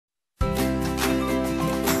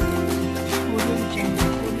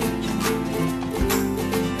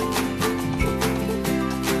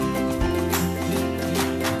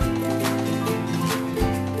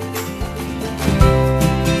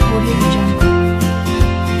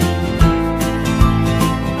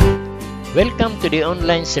Welcome to the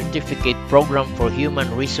online certificate program for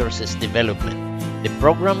human resources development. The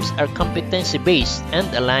programs are competency-based and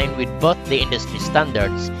aligned with both the industry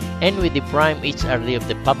standards and with the prime HRD of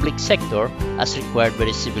the public sector as required by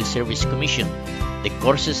the Civil Service Commission. The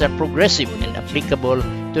courses are progressive and applicable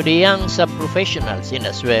to the young sub-professionals and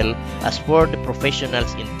as well as for the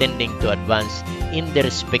professionals intending to advance in their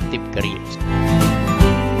respective careers.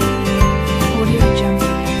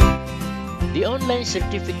 The Online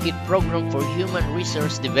Certificate Program for Human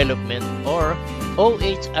Resource Development or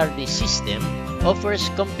OHRD system offers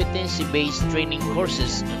competency-based training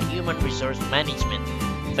courses on human resource management,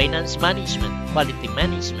 finance management, quality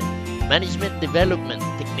management, management development,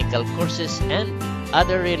 technical courses, and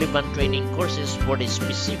other relevant training courses for the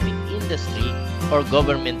specific industry or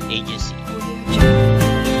government agency.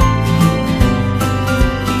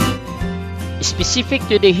 Specific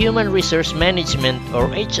to the human resource management or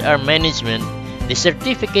HR management, the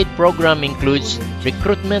certificate program includes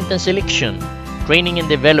recruitment and selection, training and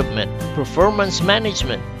development, performance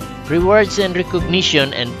management, rewards and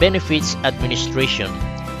recognition, and benefits administration.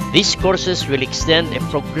 These courses will extend a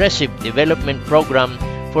progressive development program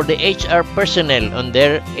for the HR personnel on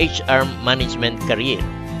their HR management career.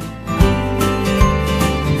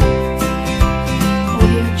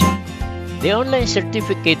 The online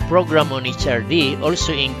certificate program on HRD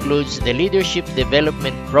also includes the Leadership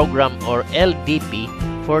Development Program or LDP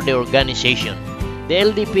for the organization. The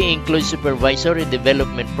LDP includes Supervisory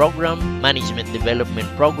Development Program, Management Development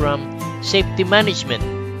Program, Safety Management,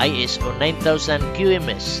 ISO 9000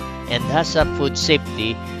 QMS, and HACCP Food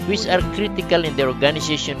Safety, which are critical in the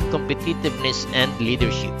organization competitiveness and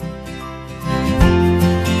leadership.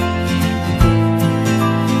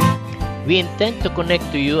 We intend to connect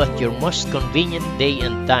to you at your most convenient day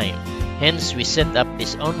and time. Hence, we set up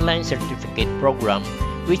this online certificate program,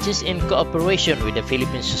 which is in cooperation with the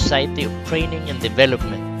Philippine Society of Training and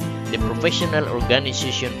Development, the professional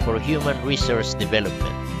organization for human resource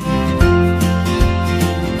development.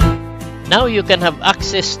 Now you can have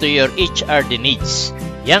access to your HRD needs.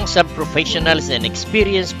 Young sub-professionals and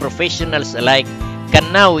experienced professionals alike can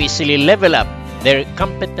now easily level up their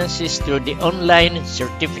competencies through the online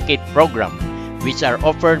certificate program, which are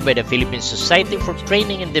offered by the Philippine Society for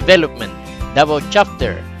Training and Development, Davao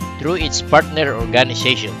Chapter, through its partner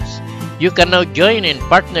organizations. You can now join and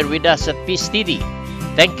partner with us at PSTD.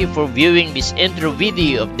 Thank you for viewing this intro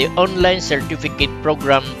video of the online certificate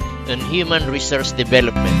program on human resource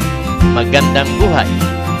development. Magandang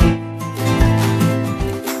buhay!